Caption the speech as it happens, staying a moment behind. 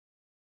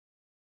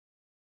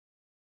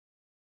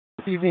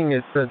This evening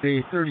it's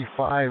day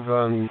 35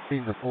 on the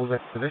Save the Poles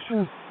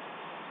expedition.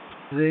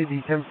 Today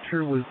the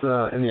temperature was,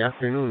 in the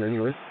afternoon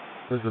anyways,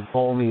 was a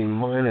balmy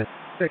 -6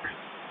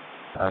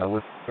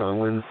 with strong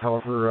winds.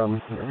 However,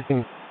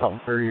 everything felt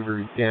very,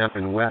 very damp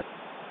and wet,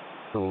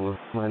 so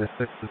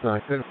 -6 is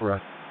not good for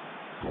us.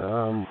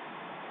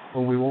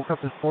 When we woke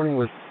up this morning, it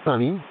was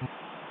sunny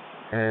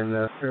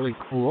and fairly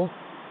cool,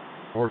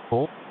 or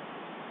cold.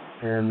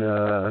 And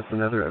as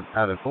another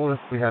added bonus,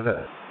 we had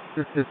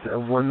drifted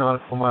 1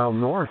 nautical mile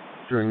north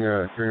during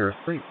our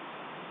sleep.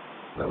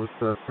 That was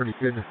pretty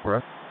good for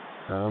us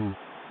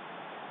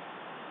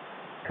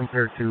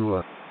compared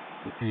to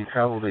the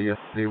travel day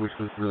yesterday, which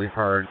was really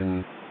hard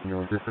and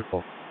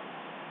difficult.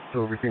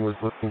 So everything was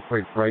looking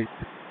quite bright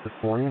this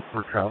morning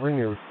for traveling.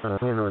 It was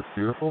it's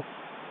beautiful.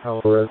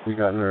 However, as we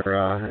got in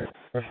our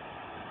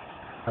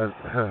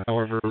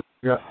however we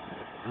got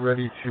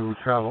ready to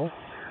travel,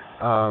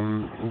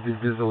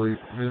 the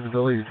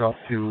visibility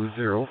dropped to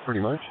 0 pretty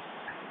much,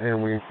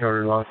 and we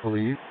encountered lots of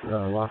leaves,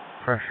 lots of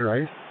pressure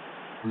ice.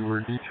 We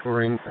were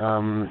detouring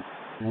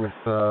with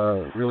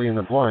really in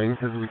the blind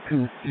because we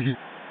couldn't see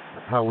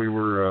how we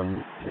were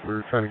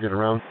trying to get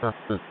around stuff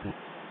that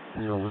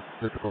was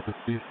difficult to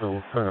see,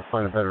 so trying to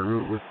find a better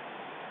route was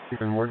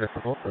even more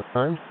difficult at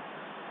times.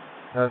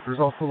 There's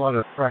also a lot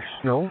of fresh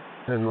snow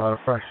and a lot of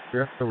fresh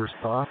drifts that were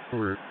soft. So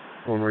we're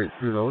going right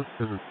through those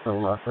because it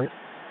snowed last night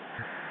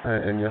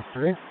and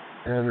yesterday.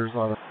 And there's a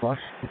lot of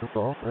slush as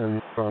well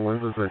and strong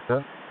winds, as I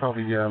said,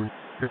 probably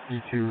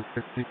 50 to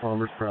 60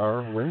 kilometers per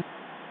hour wind.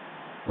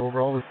 So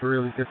overall, it's a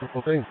really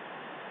difficult thing.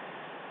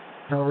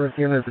 However, at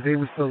the end of the day,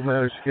 we still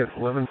managed to get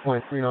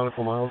 11.3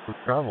 nautical miles of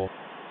travel.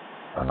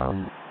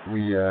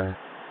 We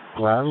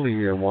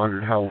gladly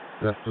wondered how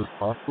this was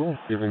possible,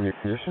 given the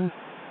conditions.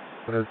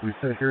 But as we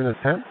sit here in the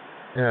tent,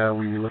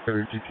 we look at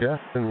our GPS,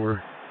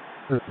 and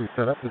since we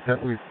set up the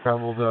tent, we've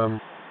traveled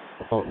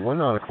about 1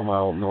 nautical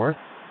mile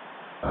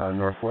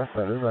northwest,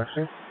 that is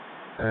actually.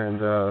 And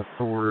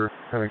so we're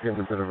kind of getting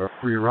a bit of a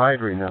free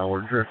ride right now.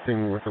 We're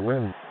drifting with the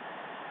wind.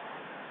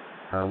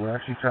 We're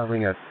actually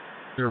traveling at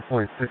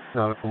 0.6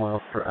 nautical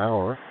miles per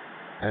hour,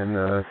 and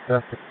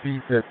that's a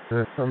speed that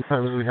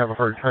sometimes we have a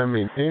hard time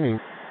maintaining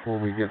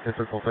when we get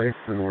difficult ice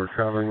and we're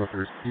traveling with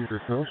our skis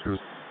or snowshoes.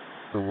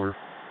 So we're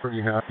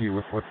pretty happy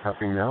with what's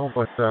happening now,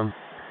 but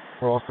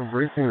we're also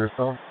bracing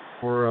ourselves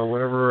for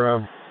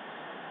whatever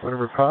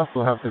cost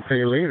we'll have to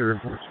pay later,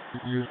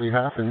 which usually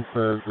happens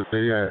the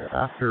day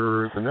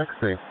after or the next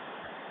day.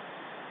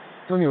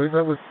 So anyways,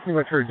 that was pretty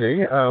much our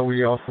day.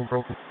 We also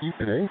broke a ski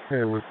today.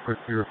 It was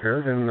quickly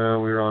repaired, and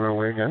we were on our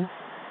way again.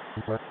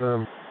 But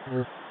it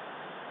was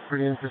a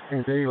pretty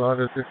interesting day. A lot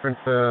of different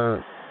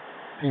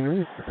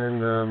scenery,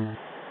 and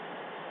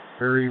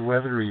very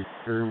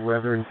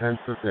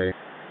weather-intensive day.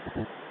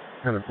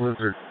 Kind of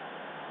blizzard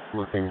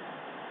looking.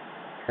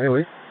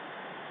 Anyways,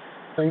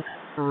 thanks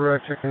for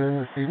checking in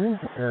this evening.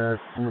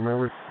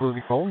 Remember, it's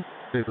closely cold.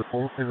 Save the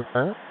poles, save the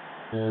planet,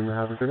 and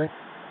have a good night.